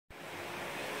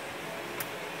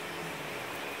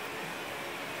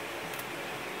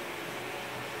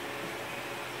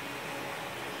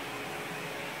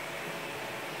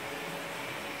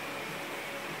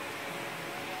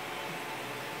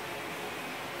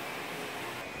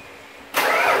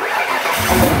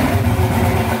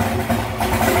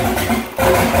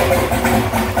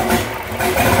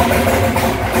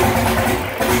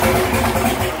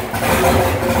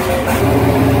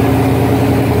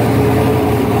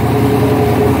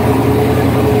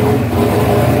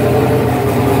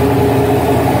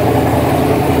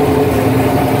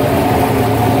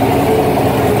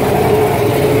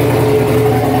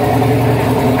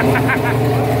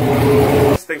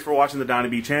the Donnie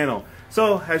B channel.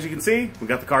 So, as you can see, we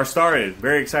got the car started.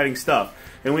 Very exciting stuff.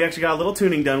 And we actually got a little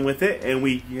tuning done with it, and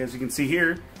as you can see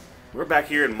here, we're back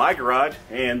here in my garage,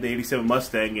 and the 87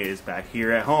 Mustang is back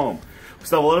here at home. We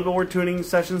still have a little bit more tuning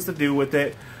sessions to do with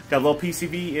it. Got a little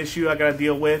PCV issue I got to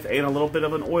deal with, and a little bit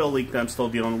of an oil leak that I'm still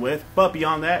dealing with. But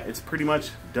beyond that, it's pretty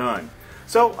much done.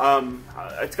 So,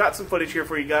 it's got some footage here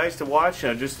for you guys to watch,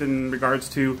 just in regards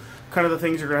to kind of the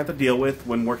things you're going to have to deal with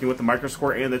when working with the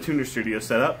MicroSquirt and the TunerStudio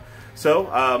setup. So,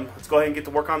 let's go ahead and get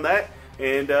to work on that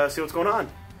and see what's going on.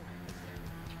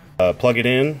 Plug it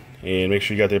in and make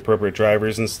sure you got the appropriate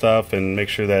drivers and stuff, and make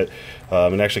sure that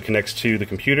it actually connects to the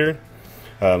computer.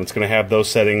 It's going to have those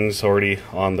settings already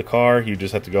on the car. You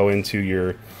just have to go into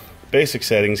your basic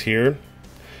settings here,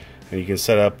 and you can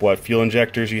set up what fuel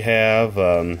injectors you have.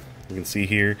 You can see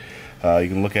here, you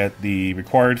can look at the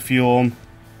required fuel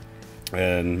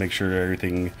and make sure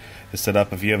everything is set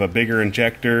up. If you have a bigger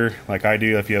injector, like I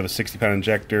do, if you have a 60-pound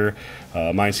injector,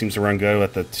 mine seems to run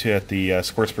good at the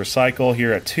squirts per cycle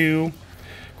here at 2.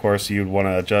 Of course, you'd want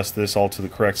to adjust this all to the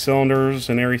correct cylinders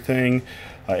and everything.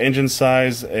 Engine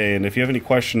size, and if you have any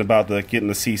question about getting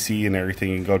the CC and everything,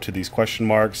 you can go to these question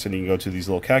marks and you can go to these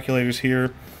little calculators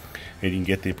here and you can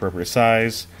get the appropriate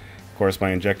size. Of course,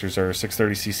 my injectors are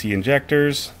 630cc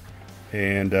injectors,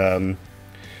 and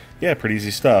yeah, pretty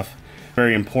easy stuff.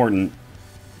 Very important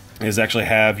is actually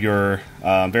have your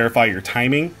verify your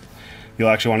timing. You'll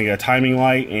actually want to get a timing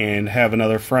light and have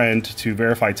another friend to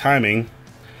verify timing.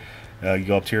 You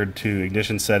go up here to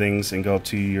ignition settings and go up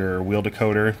to your wheel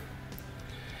decoder.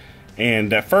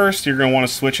 And at first, you're going to want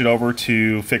to switch it over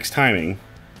to fixed timing.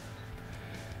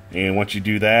 And once you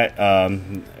do that,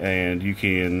 and you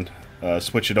can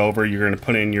switch it over, you're going to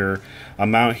put in your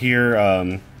amount here.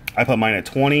 I put mine at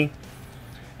 20.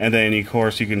 And then, of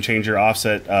course, you can change your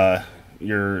offset,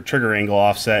 your trigger angle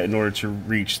offset, in order to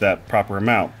reach that proper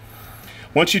amount.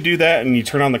 Once you do that and you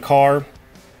turn on the car,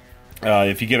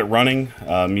 if you get it running,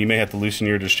 you may have to loosen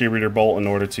your distributor bolt in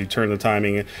order to turn the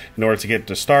timing, in order to get it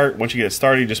to start. Once you get it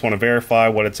started, you just want to verify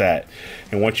what it's at.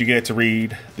 And once you get it to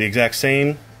read the exact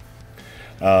same,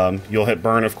 you'll hit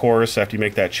burn, of course, after you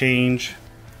make that change.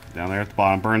 Down there at the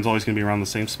bottom, burn's always going to be around the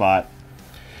same spot.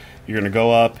 You're going to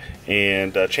go up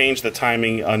and change the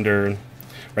timing under,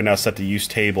 right now it's set to use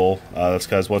table. That's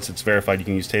because once it's verified, you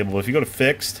can use table. But if you go to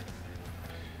fixed,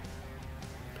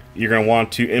 you're going to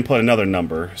want to input another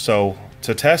number. So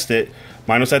to test it,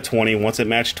 mine was at 20. Once it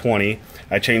matched 20,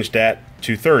 I changed that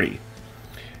to 30.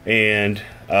 And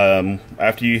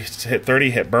after you hit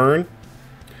 30, hit burn.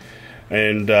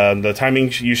 And the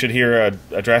timing, you should hear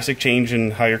a drastic change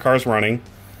in how your car's running.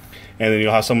 And then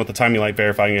you'll have someone with the timing light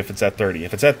verifying if it's at 30.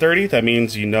 If it's at 30, that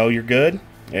means you know you're good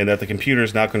and that the computer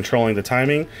is now controlling the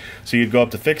timing. So you'd go up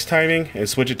to fixed timing and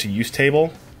switch it to use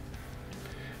table.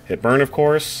 Hit burn, of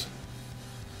course.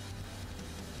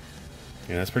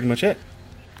 And that's pretty much it.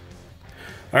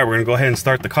 Alright, we're going to go ahead and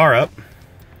start the car up.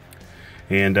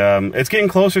 And it's getting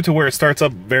closer to where it starts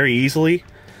up very easily.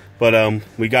 But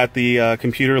we got the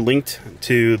computer linked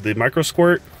to the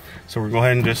MicroSquirt. So we're going to go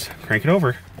ahead and just crank it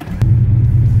over.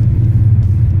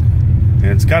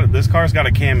 And this car's got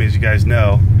a cam, as you guys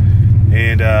know.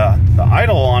 And the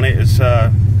idle on it is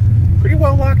pretty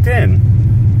well locked in.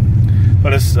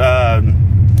 But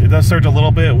it does surge a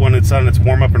little bit when it's on its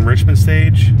warm-up enrichment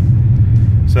stage.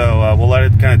 So we'll let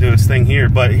it kind of do its thing here.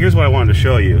 But here's what I wanted to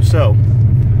show you. So,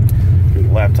 bring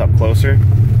the laptop closer.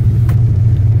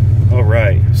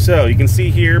 Alright, so you can see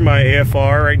here my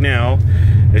AFR right now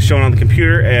is showing on the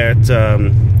computer at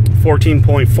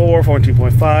 14.4,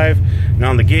 14.5. Now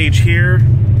on the gauge here,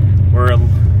 we're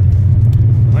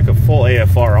like a full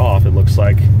AFR off, it looks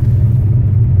like.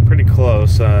 Pretty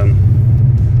close. Let's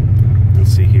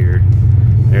see here.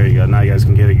 There you go. Now you guys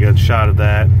can get a good shot of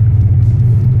that.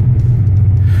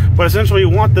 But essentially, you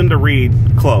want them to read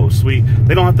close. They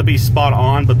don't have to be spot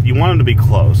on, but you want them to be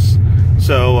close.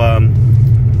 So,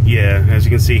 yeah, as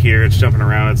you can see here, it's jumping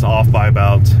around. It's off by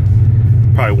about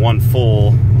probably one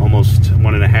full, almost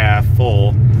 1.5 full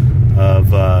of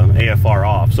AFR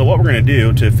off. So what we're going to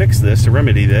do to fix this, to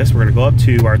remedy this, we're going to go up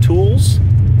to our tools.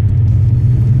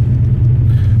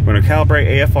 We're going to calibrate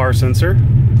AFR sensor,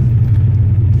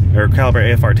 or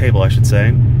calibrate AFR table, I should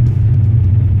say.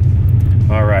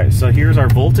 Alright, so here's our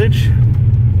voltage.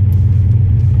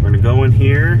 We're going to go in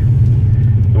here,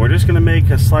 and we're just going to make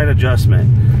a slight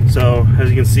adjustment. So, as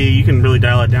you can see, you can really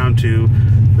dial it down to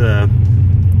the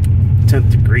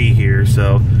 10th degree here.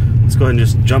 So, let's go ahead and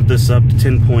just jump this up to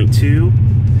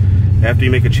 10.2. After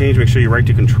you make a change, make sure you write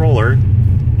to controller.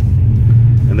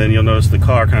 And then you'll notice the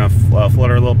car kind of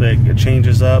flutter a little bit, it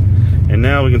changes up. And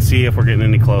now we can see if we're getting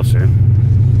any closer.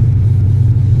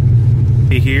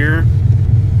 See here,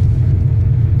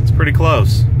 it's pretty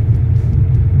close.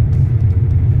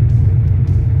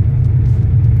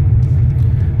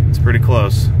 It's pretty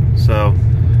close. So,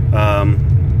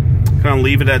 kind of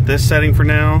leave it at this setting for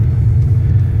now.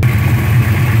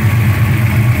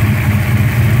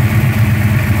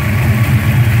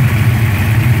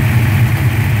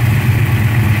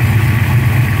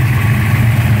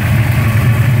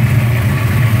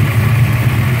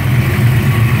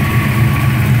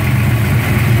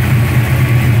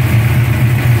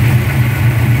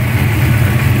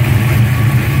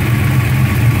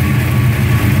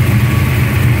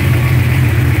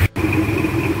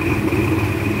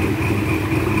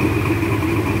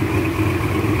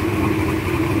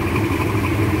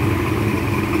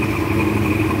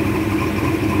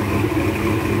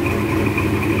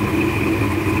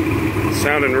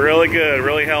 Sounding really good,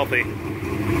 really healthy.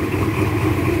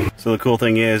 So the cool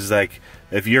thing is, like,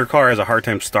 if your car has a hard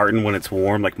time starting when it's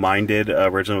warm, like mine did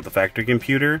originally with the factory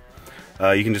computer,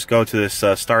 you can just go to this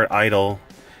start idle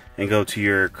and go to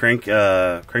your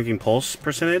cranking pulse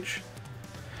percentage.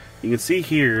 You can see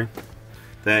here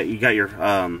that you got your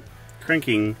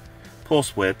cranking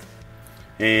pulse width,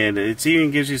 and it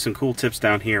even gives you some cool tips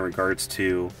down here in regards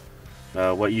to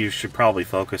what you should probably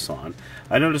focus on.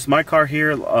 I noticed my car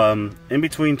here, in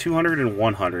between 200 and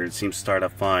 100, it seems to start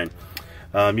up fine.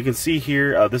 You can see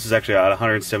here, this is actually at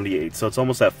 178, so it's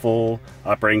almost at full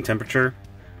operating temperature.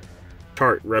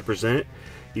 Chart represent.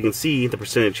 You can see the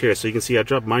percentage here, so you can see I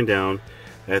dropped mine down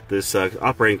at this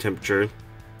operating temperature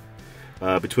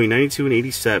between 92 and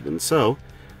 87. So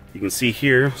you can see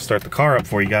here, start the car up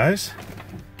for you guys.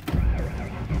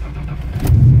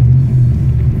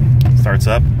 Starts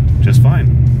up just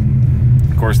fine.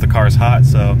 Of course, the car is hot,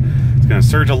 so it's going to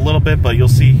surge a little bit, but you'll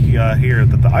see here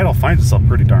that the idle finds itself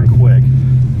pretty darn quick.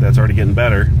 That's already getting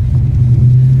better,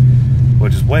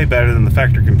 which is way better than the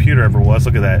factory computer ever was.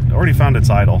 Look at that, already found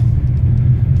its idle.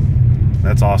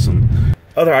 That's awesome.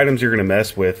 Other items you're going to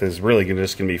mess with is really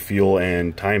just going to be fuel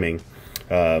and timing.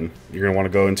 You're going to want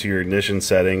to go into your ignition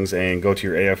settings and go to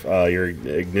your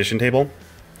ignition table.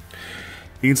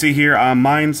 You can see here,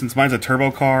 since mine's a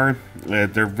turbo car,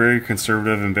 they're very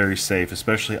conservative and very safe,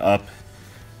 especially up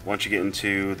once you get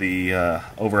into the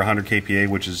over 100 kPa,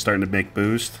 which is starting to make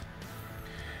boost.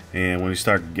 And when you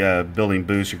start building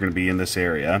boost, you're going to be in this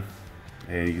area.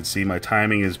 And you can see my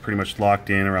timing is pretty much locked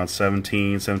in around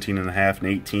 17, 17 and a half, and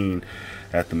 18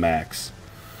 at the max.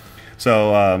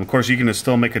 So, of course, you can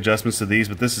still make adjustments to these,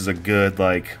 but this is a good,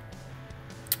 like,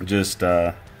 just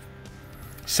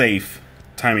safe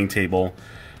timing table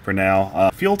for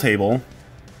now. Fuel table,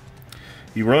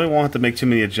 you really won't have to make too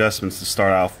many adjustments to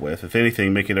start off with. If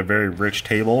anything, make it a very rich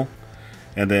table,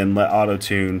 and then let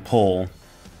auto-tune pull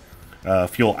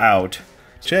fuel out.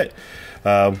 Shit.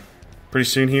 Pretty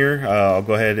soon here, I'll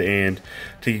go ahead and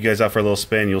take you guys out for a little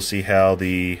spin. You'll see how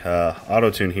the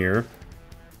auto-tune here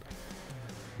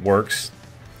works.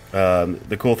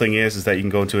 The cool thing is that you can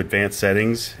go into advanced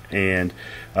settings, and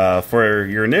for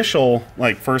your initial,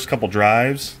 like, first couple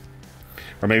drives,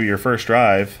 or maybe your first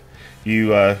drive, you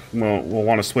will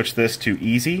want to switch this to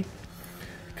easy,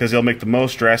 because it'll make the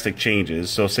most drastic changes.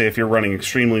 So say if you're running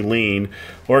extremely lean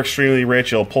or extremely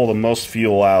rich, it'll pull the most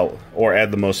fuel out or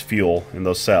add the most fuel in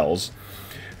those cells.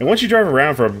 And once you drive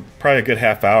around for probably a good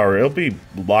half hour, it'll be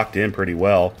locked in pretty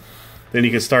well. Then you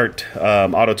can start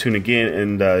auto-tune again,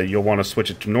 and you'll want to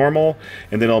switch it to normal,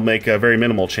 and then it'll make very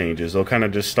minimal changes. It'll kind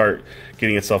of just start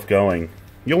getting itself going.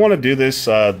 You'll want to do this,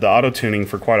 the auto-tuning,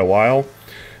 for quite a while,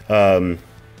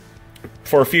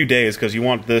 for a few days, because you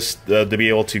want this to be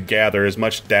able to gather as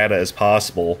much data as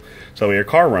possible so your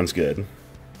car runs good.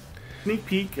 Sneak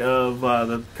peek of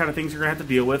the kind of things you're going to have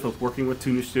to deal with working with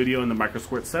TunerStudio and the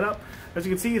microsquirt setup. As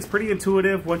you can see, it's pretty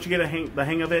intuitive. Once you get the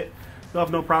hang of it, you'll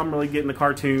have no problem really getting the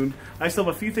car tuned. I still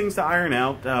have a few things to iron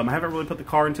out. I haven't really put the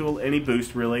car into any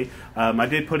boost, really. I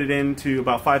did put it into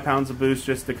about 5 pounds of boost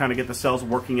just to kind of get the cells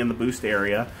working in the boost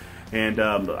area. And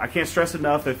I can't stress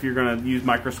enough, if you're going to use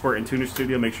microsquirt in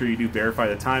TunerStudio, make sure you do verify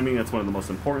the timing. That's one of the most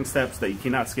important steps that you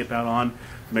cannot skip out on.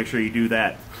 Make sure you do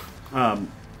that.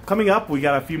 Coming up, we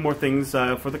got a few more things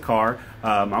for the car.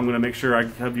 I'm going to make sure I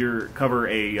cover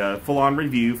a full-on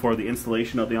review for the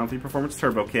installation of the On3 Performance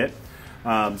Turbo Kit.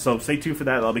 So stay tuned for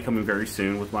that. That'll be coming very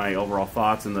soon with my overall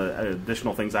thoughts and the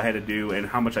additional things I had to do and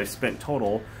how much I spent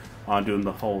total on doing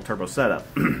the whole turbo setup.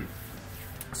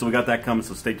 So we got that coming,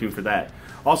 so stay tuned for that.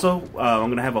 Also, I'm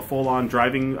going to have a full-on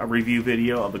driving review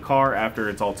video of the car after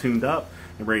it's all tuned up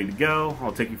and ready to go.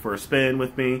 I'll take you for a spin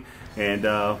with me, and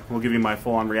we'll give you my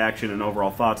full-on reaction and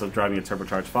overall thoughts of driving a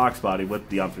turbocharged Fox body with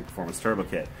the On3 Performance Turbo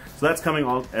Kit. So that's coming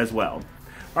as well.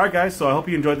 Alright guys, so I hope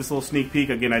you enjoyed this little sneak peek.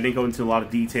 Again, I didn't go into a lot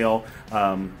of detail.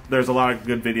 There's a lot of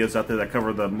good videos out there that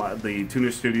cover the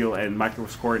TunerStudio and Micro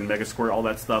Squirt and Mega Squirt, all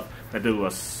that stuff, that do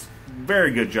a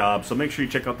very good job. So make sure you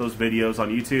check out those videos on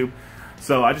YouTube.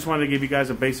 So I just wanted to give you guys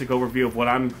a basic overview of what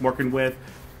I'm working with.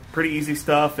 Pretty easy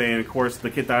stuff, and of course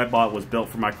the kit that I bought was built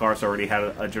for my car, so I already had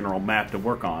a general map to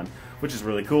work on, which is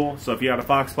really cool. So if you have a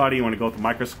Fox body, you want to go with the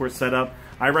Micro Squirt setup,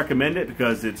 I recommend it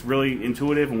because it's really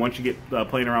intuitive, and once you get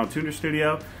playing around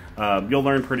TunerStudio, you'll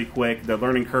learn pretty quick. The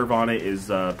learning curve on it is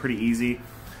pretty easy.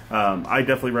 I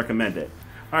definitely recommend it.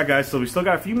 Alright guys, so we still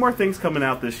got a few more things coming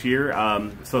out this year,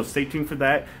 so stay tuned for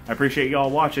that. I appreciate y'all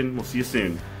watching. We'll see you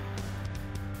soon.